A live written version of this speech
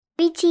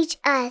We teach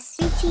us.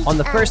 On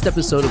the first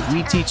episode of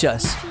We Teach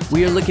Us,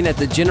 we are looking at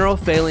the general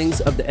failings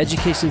of the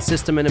education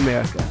system in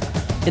America.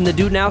 In the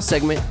Do Now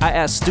segment, I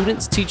asked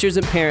students, teachers,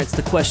 and parents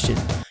the question: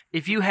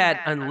 if you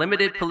had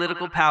unlimited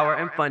political power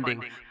and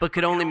funding, but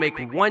could only make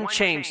one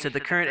change to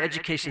the current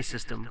education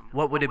system,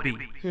 what would it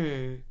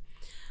be?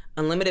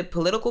 Unlimited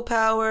political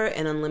power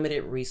and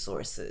unlimited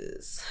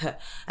resources.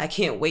 I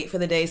can't wait for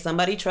the day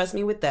somebody trusts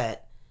me with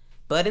that.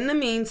 But in the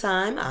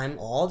meantime, I'm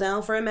all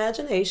down for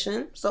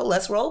imagination, so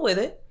let's roll with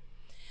it.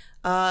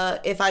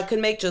 If I could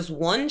make just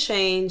one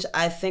change,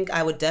 I think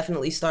I would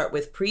definitely start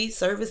with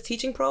pre-service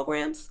teaching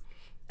programs.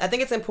 I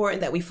think it's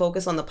important that we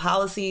focus on the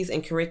policies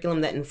and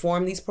curriculum that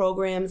inform these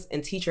programs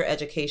and teacher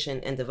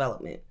education and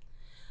development.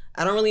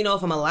 I don't really know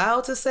if I'm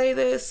allowed to say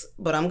this,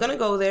 but I'm going to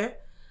go there.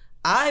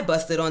 I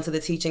busted onto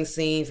the teaching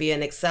scene via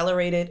an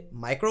accelerated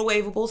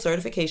microwavable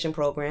certification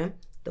program,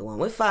 the one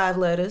with 5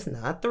 letters,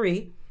 not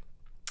 3.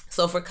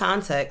 So for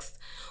context,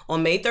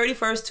 on May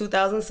 31st,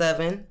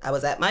 2007, I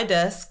was at my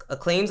desk, a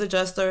claims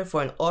adjuster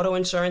for an auto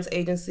insurance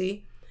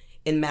agency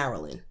in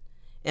Maryland.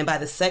 And by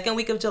the second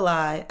week of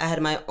July, I had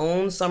my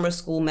own summer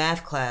school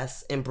math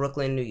class in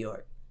Brooklyn, New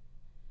York.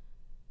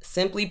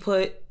 Simply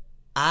put,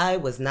 I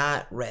was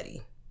not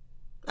ready.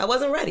 I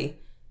wasn't ready.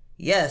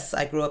 Yes,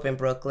 I grew up in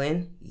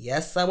Brooklyn.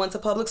 Yes, I went to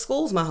public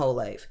schools my whole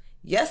life.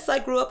 Yes, I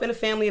grew up in a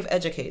family of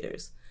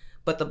educators.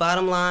 But the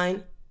bottom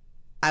line,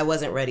 I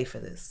wasn't ready for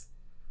this.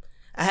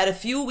 I had a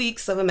few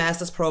weeks of a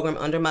master's program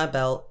under my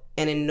belt,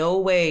 and in no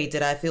way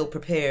did I feel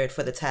prepared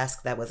for the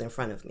task that was in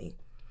front of me.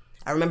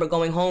 I remember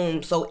going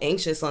home so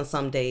anxious on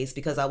some days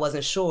because I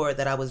wasn't sure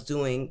that I was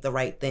doing the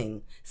right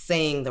thing,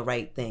 saying the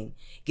right thing,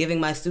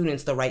 giving my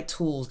students the right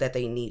tools that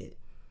they needed.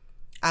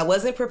 I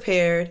wasn't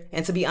prepared,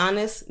 and to be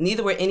honest,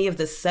 neither were any of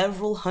the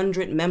several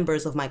hundred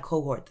members of my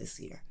cohort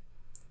this year.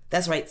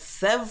 That's right,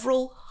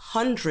 several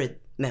hundred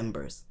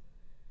members.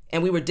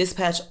 And we were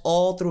dispatched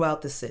all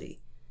throughout the city.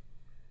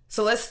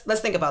 So let's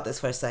think about this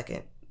for a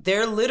second.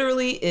 There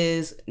literally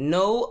is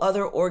no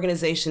other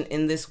organization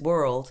in this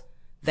world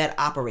that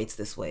operates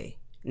this way.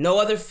 No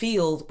other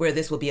field where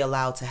this would be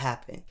allowed to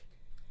happen.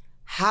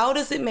 How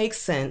does it make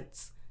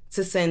sense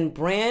to send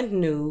brand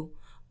new,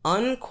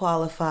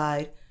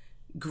 unqualified,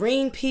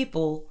 green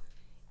people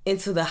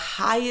into the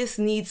highest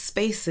need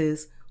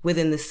spaces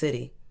within the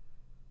city?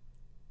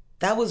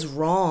 That was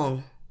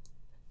wrong.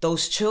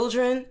 Those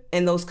children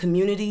and those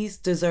communities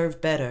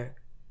deserve better.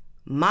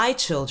 My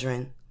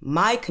children,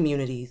 my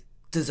communities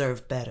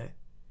deserve better.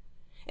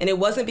 And it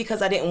wasn't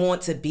because I didn't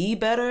want to be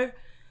better,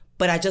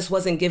 but I just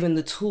wasn't given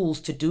the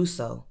tools to do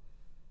so.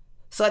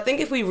 So I think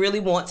if we really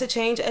want to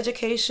change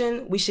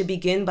education, we should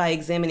begin by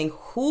examining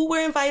who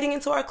we're inviting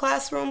into our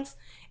classrooms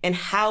and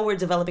how we're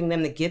developing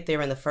them to get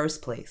there in the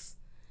first place.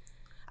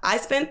 I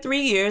spent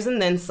 3 years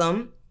and then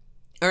some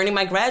earning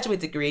my graduate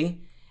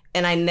degree,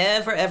 and I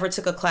never ever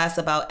took a class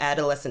about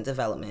adolescent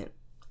development.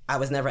 I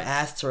was never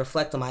asked to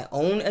reflect on my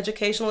own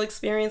educational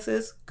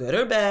experiences, good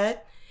or bad,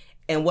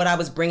 and what I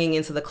was bringing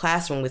into the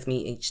classroom with me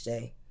each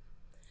day.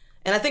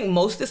 And I think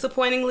most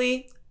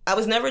disappointingly, I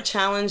was never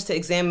challenged to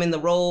examine the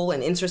role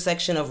and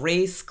intersection of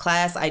race,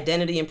 class,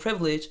 identity, and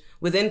privilege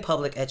within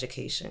public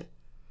education.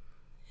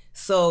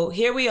 So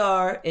here we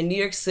are in New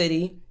York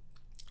City,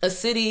 a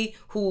city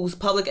whose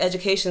public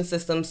education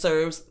system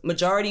serves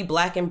majority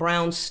Black and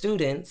brown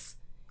students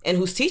and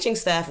whose teaching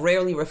staff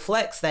rarely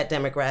reflects that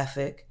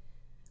demographic,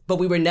 but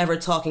we were never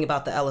talking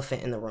about the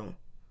elephant in the room.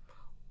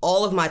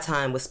 All of my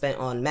time was spent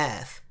on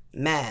math,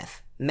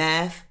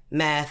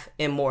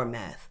 and more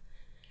math.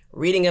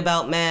 Reading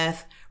about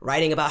math,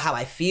 writing about how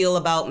I feel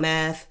about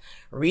math,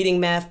 reading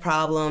math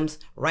problems,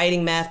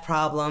 writing math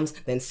problems,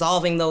 then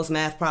solving those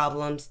math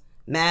problems.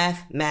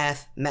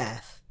 Math.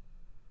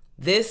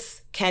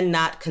 This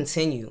cannot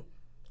continue.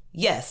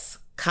 Yes,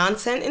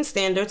 content and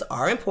standards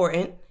are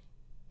important,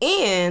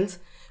 and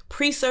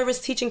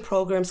pre-service teaching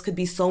programs could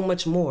be so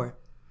much more.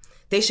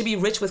 They should be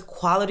rich with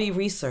quality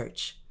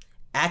research,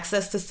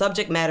 access to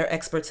subject matter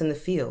experts in the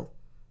field.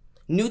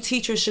 New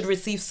teachers should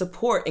receive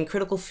support and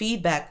critical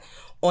feedback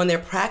on their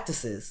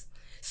practices.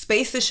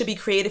 Spaces should be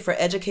created for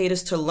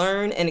educators to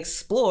learn and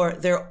explore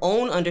their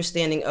own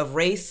understanding of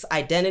race,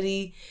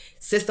 identity,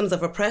 systems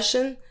of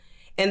oppression,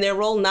 and their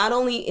role not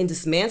only in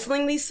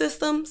dismantling these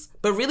systems,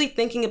 but really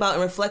thinking about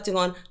and reflecting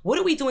on what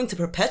are we doing to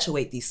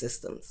perpetuate these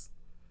systems.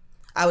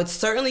 I would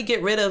certainly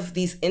get rid of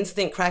these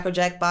instant Cracker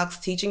Jack box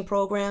teaching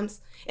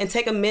programs and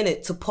take a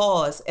minute to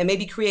pause and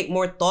maybe create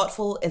more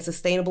thoughtful and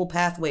sustainable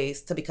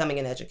pathways to becoming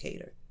an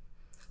educator.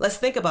 Let's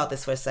think about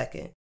this for a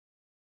second.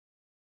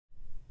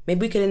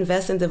 Maybe we could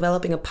invest in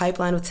developing a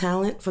pipeline of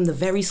talent from the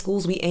very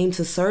schools we aim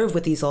to serve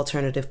with these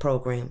alternative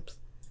programs,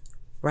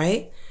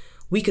 right?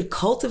 We could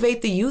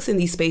cultivate the youth in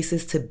these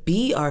spaces to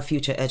be our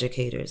future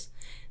educators.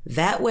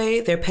 That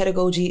way, their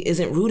pedagogy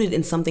isn't rooted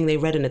in something they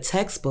read in a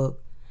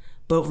textbook,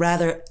 but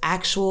rather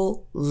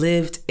actual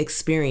lived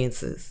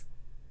experiences.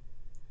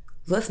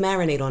 Let's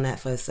marinate on that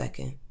for a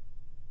second.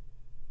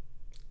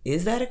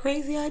 Is that a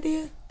crazy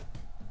idea?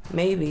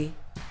 Maybe.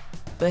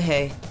 But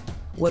hey,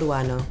 what do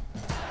I know?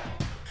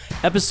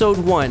 Episode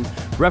 1,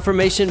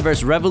 Reformation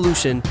vs.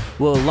 Revolution,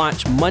 will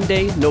launch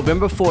Monday,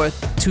 November 4th,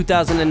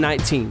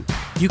 2019.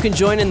 You can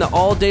join in the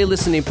all-day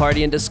listening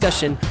party and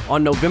discussion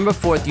on November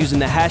 4th using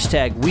the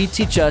hashtag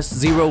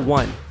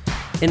WeTeachUs01.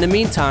 In the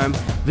meantime,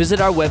 visit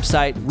our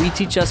website,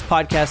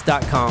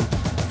 WeTeachUsPodcast.com,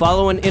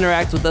 follow and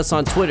interact with us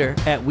on Twitter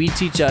at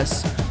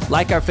WeTeachUs,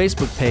 like our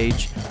Facebook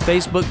page,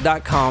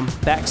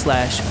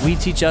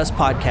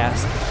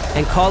 Facebook.com/WeTeachUsPodcast,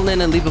 and call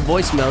in and leave a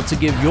voicemail to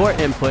give your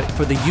input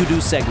for the You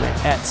Do segment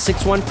at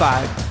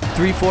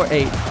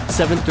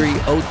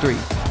 615-348-7303.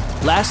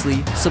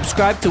 Lastly,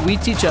 subscribe to We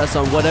Teach Us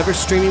on whatever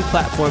streaming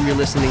platform you're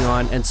listening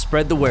on and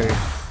spread the word.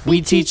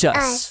 We teach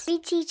us. We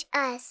teach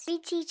us. We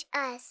teach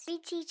us. We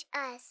teach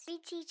us. We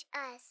teach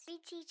us. We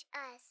teach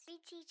us. We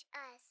teach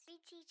us. We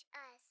teach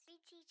us.